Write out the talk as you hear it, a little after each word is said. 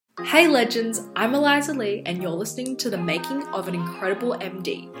Hey legends, I'm Eliza Lee and you're listening to The Making of an Incredible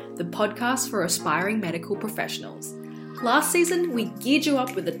MD, the podcast for aspiring medical professionals. Last season, we geared you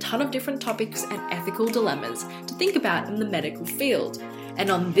up with a ton of different topics and ethical dilemmas to think about in the medical field. And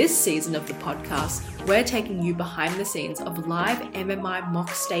on this season of the podcast, we're taking you behind the scenes of live MMI mock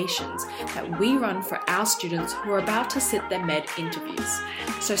stations that we run for our students who are about to sit their med interviews.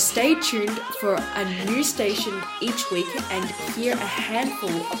 So stay tuned for a new station each week and hear a handful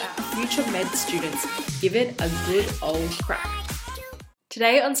of our future med students give it a good old crack.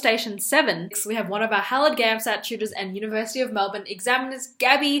 Today on Station 7, we have one of our Hallard GAMSAT tutors and University of Melbourne examiners,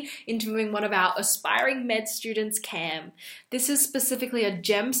 Gabby, interviewing one of our aspiring med students, Cam. This is specifically a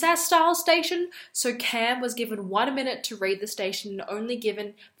GEMSAT style station, so Cam was given 1 minute to read the station and only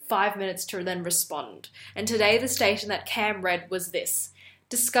given 5 minutes to then respond. And today the station that Cam read was this: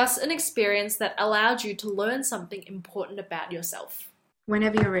 discuss an experience that allowed you to learn something important about yourself.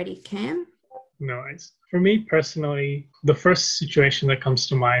 Whenever you're ready, Cam. Nice. For me personally, the first situation that comes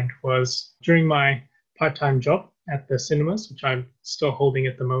to mind was during my part-time job at the cinemas, which I'm still holding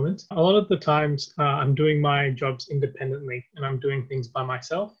at the moment. A lot of the times I'm doing my jobs independently and I'm doing things by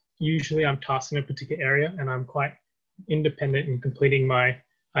myself. Usually I'm tasked in a particular area and I'm quite independent in completing my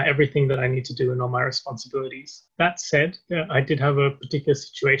everything that I need to do and all my responsibilities. That said, I did have a particular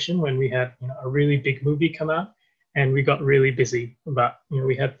situation when we had a really big movie come out. And we got really busy.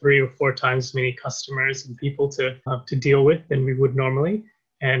 We had 3 or 4 times as many customers and people to deal with than we would normally.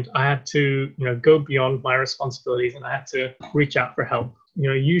 And I had to, go beyond my responsibilities and I had to reach out for help.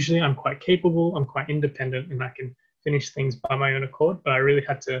 Usually I'm quite capable, I'm quite independent, and I can finish things by my own accord. But I really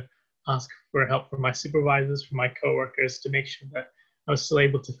had to ask for help from my supervisors, from my coworkers, to make sure that I was still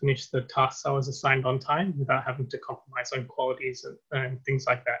able to finish the tasks I was assigned on time without having to compromise on qualities and things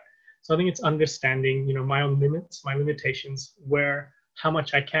like that. So I think it's understanding, my own limits, my limitations, how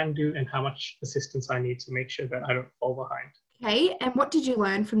much I can do and how much assistance I need to make sure that I don't fall behind. Okay, and what did you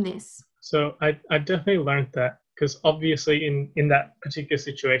learn from this? So I definitely learned that because obviously in that particular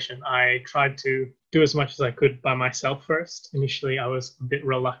situation, I tried to do as much as I could by myself first. Initially, I was a bit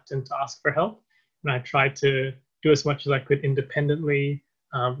reluctant to ask for help, and I tried to do as much as I could independently,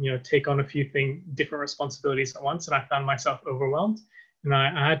 take on a few different responsibilities at once, and I found myself overwhelmed. And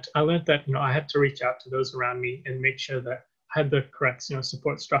I learned that, I had to reach out to those around me and make sure that I had the correct,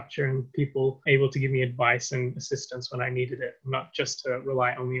 support structure and people able to give me advice and assistance when I needed it, not just to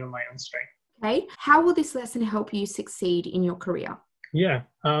rely only on my own strength. Okay. How will this lesson help you succeed in your career? Yeah,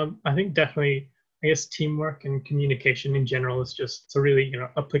 I think definitely, teamwork and communication in general is it's a really,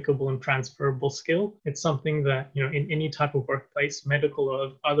 applicable and transferable skill. It's something that, in any type of workplace, medical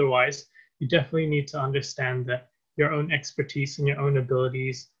or otherwise, you definitely need to understand that your own expertise and your own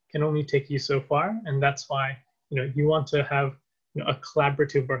abilities can only take you so far. And that's why, you want to have a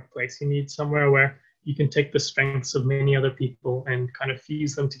collaborative workplace. You need somewhere where you can take the strengths of many other people and kind of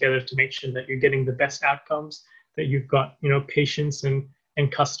fuse them together to make sure that you're getting the best outcomes, that you've got, patients and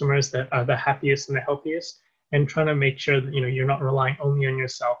customers that are the happiest and the healthiest, and trying to make sure that, you're not relying only on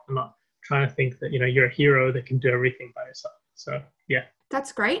yourself and not trying to think that, you're a hero that can do everything by yourself. So, yeah.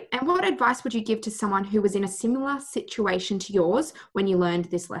 That's great. And what advice would you give to someone who was in a similar situation to yours when you learned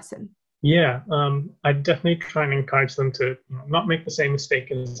this lesson? Yeah, I'd definitely try and encourage them to not make the same mistake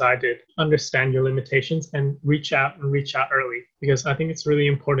as I did. Understand your limitations and reach out early, because I think it's really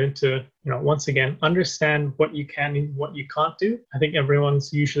important to, once again, understand what you can and what you can't do. I think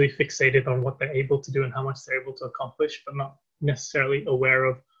everyone's usually fixated on what they're able to do and how much they're able to accomplish, but not necessarily aware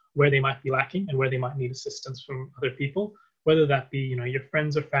of where they might be lacking and where they might need assistance from other people. Whether that be, your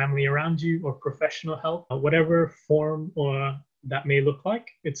friends or family around you or professional help, whatever form or that may look like,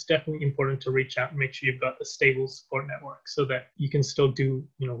 it's definitely important to reach out and make sure you've got a stable support network so that you can still do,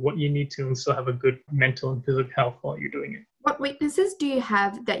 what you need to and still have a good mental and physical health while you're doing it. What weaknesses do you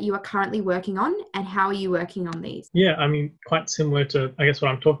have that you are currently working on, and how are you working on these? Yeah, quite similar to, what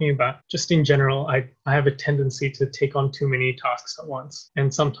I'm talking about. Just in general, I have a tendency to take on too many tasks at once.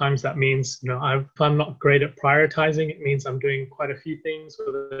 And sometimes that means, if I'm not great at prioritizing, it means I'm doing quite a few things,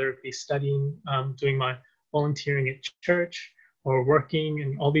 whether it be studying, doing my volunteering at church, or working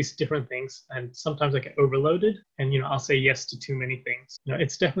and all these different things. And sometimes I get overloaded and, I'll say yes to too many things.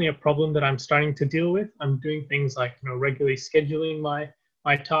 It's definitely a problem that I'm starting to deal with. I'm doing things like, regularly scheduling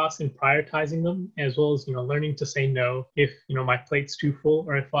my tasks and prioritizing them, as well as, learning to say no if, my plate's too full,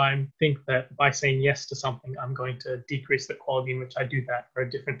 or if I think that by saying yes to something, I'm going to decrease the quality in which I do that for a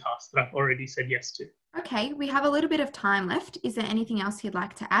different task that I've already said yes to. Okay, we have a little bit of time left. Is there anything else you'd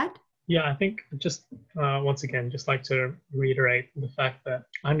like to add? Yeah, I think once again, just like to reiterate the fact that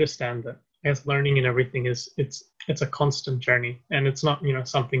I understand that as learning and everything it's it's a constant journey, and it's not,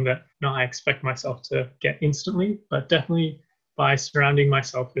 something that, I expect myself to get instantly, but definitely by surrounding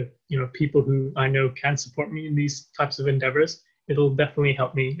myself with, people who I know can support me in these types of endeavors, it'll definitely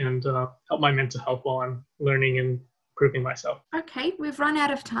help me and help my mental health while I'm learning and improving myself. Okay, we've run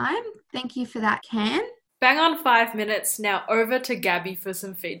out of time. Thank you for that, Cam. Bang on 5 minutes. Now over to Gabby for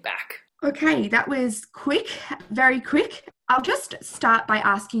some feedback. Okay, that was quick, very quick. I'll just start by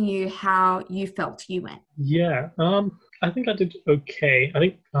asking you how you felt you went. Yeah, I think I did okay. I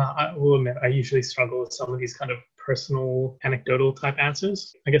think I will admit I usually struggle with some of these kind of personal, anecdotal type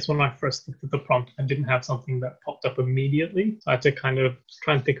answers. I guess when I first looked at the prompt, I didn't have something that popped up immediately. So I had to kind of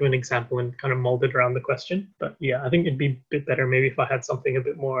try and think of an example and kind of mold it around the question. But yeah, I think it'd be a bit better maybe if I had something a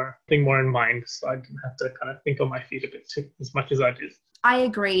bit more, in mind, so I didn't have to kind of think on my feet a bit too as much as I did. I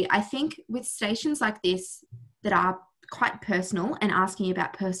agree. I think with stations like this that are quite personal and asking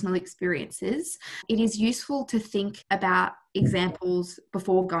about personal experiences, it is useful to think about examples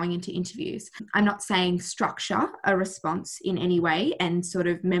before going into interviews. I'm not saying structure a response in any way and sort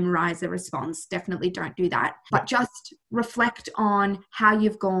of memorize a response. Definitely don't do that. But just reflect on how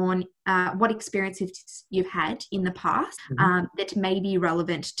you've gone, what experiences you've had in the past that may be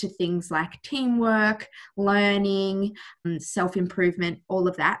relevant to things like teamwork, learning, self-improvement, all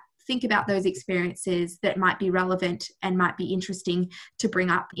of that. Think about those experiences that might be relevant and might be interesting to bring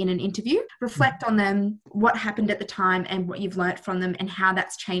up in an interview. Reflect on them, what happened at the time and what you've learnt from them and how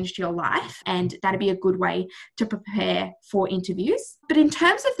that's changed your life. And that'd be a good way to prepare for interviews. But in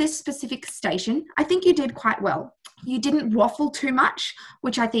terms of this specific station, I think you did quite well. You didn't waffle too much,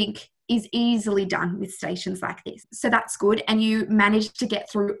 which I think is easily done with stations like this. So that's good. And you managed to get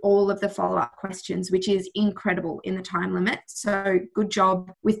through all of the follow-up questions, which is incredible in the time limit. So good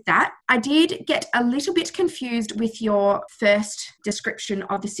job with that. I did get a little bit confused with your first description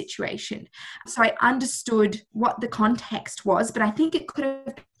of the situation. So I understood what the context was, but I think it could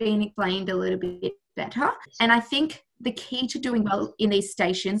have been explained a little bit better. And I think the key to doing well in these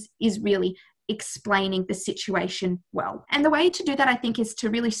stations is really explaining the situation well. And the way to do that, I think, is to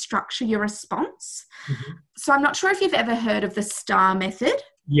really structure your response. So I'm not sure if you've ever heard of the STAR method.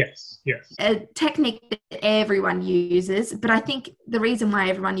 Yes. A technique that everyone uses, but I think the reason why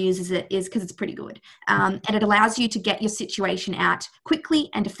everyone uses it is because it's pretty good. And it allows you to get your situation out quickly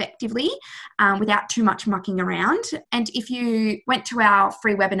and effectively without too much mucking around. And if you went to our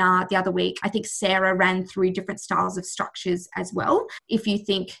free webinar the other week, I think Sarah ran through different styles of structures as well. If you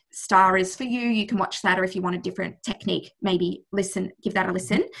think STAR is for you, you can watch that, or if you want a different technique, maybe give that a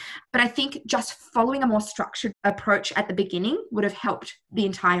listen. But I think just following a more structured approach at the beginning would have helped the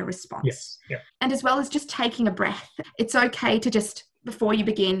entire response. Yes. Yeah. And as well as just taking a breath. It's okay to just, before you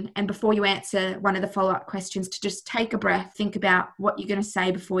begin and before you answer one of the follow-up questions, to just take a breath, think about what you're going to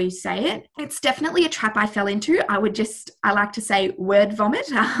say before you say it. It's definitely a trap I fell into. I like to say word vomit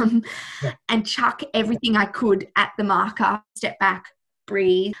and chuck everything I could at the marker, step back,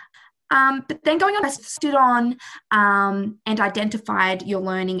 breathe. But then going on, I stood on and identified your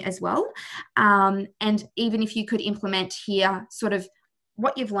learning as well. And even if you could implement here sort of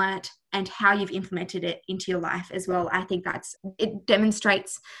what you've learnt and how you've implemented it into your life as well, I think it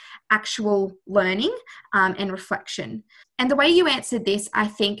demonstrates actual learning and reflection. And the way you answered this, I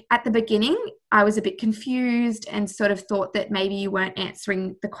think at the beginning, I was a bit confused and sort of thought that maybe you weren't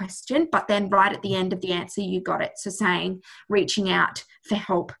answering the question, but then right at the end of the answer, you got it. So saying reaching out for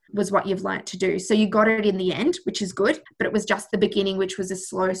help was what you've learnt to do. So you got it in the end, which is good, but it was just the beginning, which was a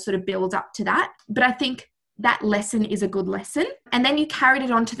slow sort of build up to that. But I think that lesson is a good lesson. And then you carried it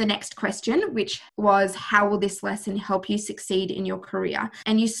on to the next question, which was, how will this lesson help you succeed in your career?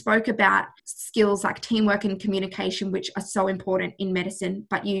 And you spoke about skills like teamwork and communication, which are so important in medicine,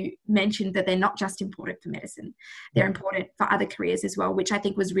 but you mentioned that they're not just important for medicine. They're important for other careers as well, which I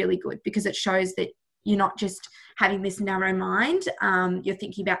think was really good because it shows that you're not just having this narrow mind, you're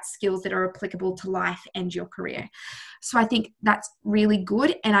thinking about skills that are applicable to life and your career. So I think that's really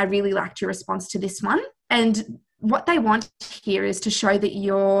good. And I really liked your response to this one. And what they want here is to show that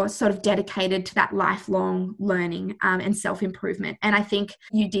you're sort of dedicated to that lifelong learning and self-improvement. And I think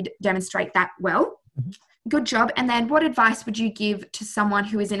you did demonstrate that well. Good job. And then what advice would you give to someone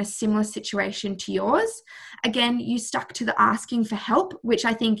who is in a similar situation to yours? Again, you stuck to the asking for help, which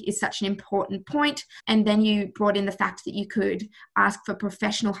I think is such an important point. And then you brought in the fact that you could ask for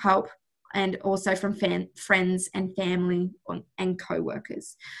professional help and also from friends and family and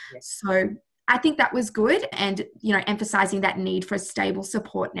co-workers. Yes. So I think that was good. And, emphasizing that need for a stable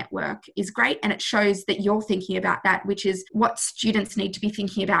support network is great. And it shows that you're thinking about that, which is what students need to be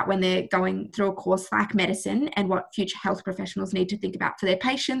thinking about when they're going through a course like medicine and what future health professionals need to think about for their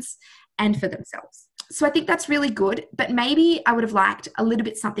patients and for themselves. So I think that's really good, but maybe I would have liked a little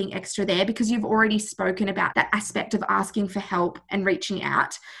bit something extra there because you've already spoken about that aspect of asking for help and reaching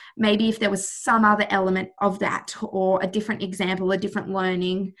out. Maybe if there was some other element of that or a different example, a different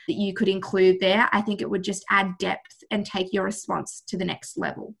learning that you could include there, I think it would just add depth and take your response to the next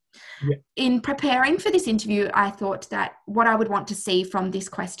level. Yeah. In preparing for this interview, I thought that what I would want to see from this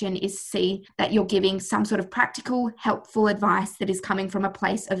question is see that you're giving some sort of practical, helpful advice that is coming from a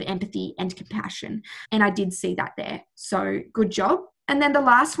place of empathy and compassion. And I did see that there. So good job. And then the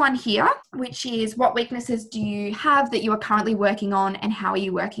last one here, which is what weaknesses do you have that you are currently working on and how are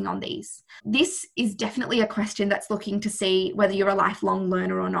you working on these? This is definitely a question that's looking to see whether you're a lifelong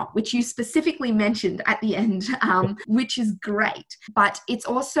learner or not, which you specifically mentioned at the end, which is great. But it's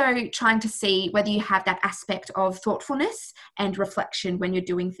also trying to see whether you have that aspect of thoughtfulness and reflection when you're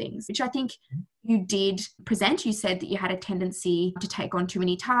doing things, which I think you did present. You said that you had a tendency to take on too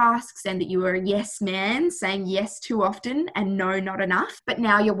many tasks and that you were a yes man, saying yes too often and no, not enough. But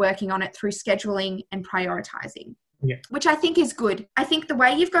now you're working on it through scheduling and prioritizing. Yeah. Which I think is good. I think the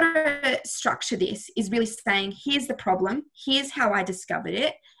way you've got to structure this is really saying, here's the problem, here's how I discovered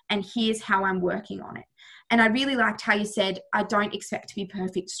it, and here's how I'm working on it. And I really liked how you said, I don't expect to be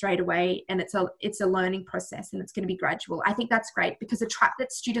perfect straight away. And it's a learning process and it's going to be gradual. I think that's great because a trap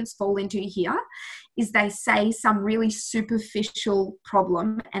that students fall into here is they say some really superficial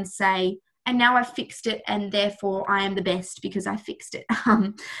problem and say, and now I've fixed it and therefore I am the best because I fixed it.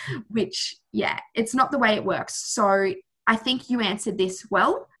 Which, yeah, it's not the way it works. So I think you answered this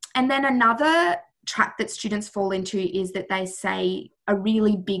well. And then another trap that students fall into is that they say a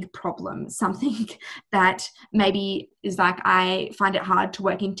really big problem, something that maybe is like, I find it hard to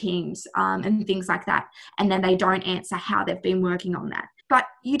work in teams and things like that. And then they don't answer how they've been working on that. But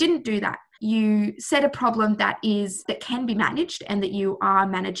you didn't do that. You said a problem that can be managed and that you are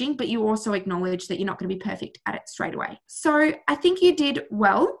managing, but you also acknowledge that you're not going to be perfect at it straight away. So I think you did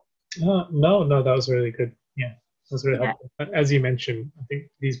well. No, that was really good. Yeah. Was really helpful. As you mentioned, I think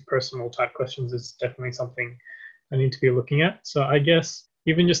these personal type questions is definitely something I need to be looking at. So I guess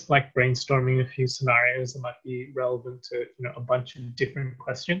even just like brainstorming a few scenarios that might be relevant to a bunch of different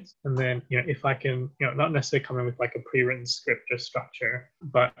questions, and then if I can not necessarily come in with like a pre-written script or structure,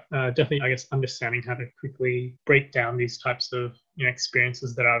 but definitely I guess understanding how to quickly break down these types of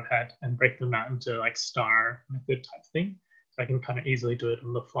experiences that I've had and break them out into like STAR method type thing, so I can kind of easily do it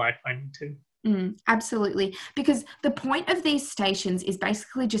on the fly if I need to. Absolutely. Because the point of these stations is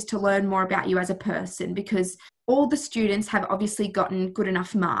basically just to learn more about you as a person, because all the students have obviously gotten good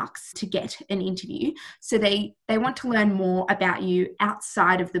enough marks to get an interview. So they want to learn more about you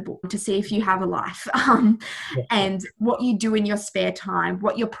outside of the book to see if you have a life and what you do in your spare time,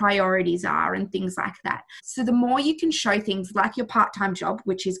 what your priorities are and things like that. So the more you can show things like your part-time job,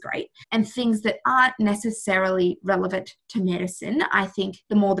 which is great, and things that aren't necessarily relevant to medicine, I think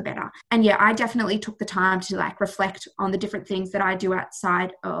the more the better. And yeah, I definitely took the time to like reflect on the different things that I do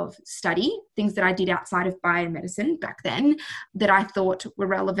outside of study, things that I did outside of biomedicine back then that I thought were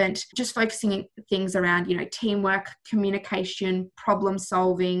relevant, just focusing things around, teamwork, communication, problem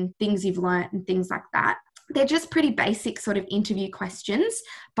solving, things you've learned and things like that. They're just pretty basic sort of interview questions,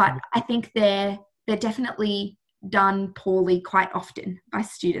 but I think they're definitely done poorly quite often by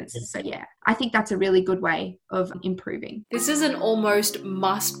students. So yeah, I think that's a really good way of improving. This is an almost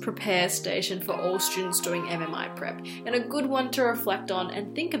must prepare station for all students doing MMI prep, and a good one to reflect on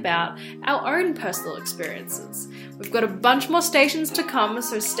and think about our own personal experiences. We've got a bunch more stations to come,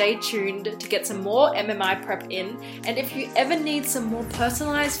 so stay tuned to get some more MMI prep in. And if you ever need some more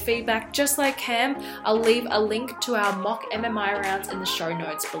personalized feedback just like Cam, I'll leave a link to our mock MMI rounds in the show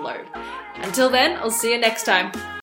notes below. Until then, I'll see you next time.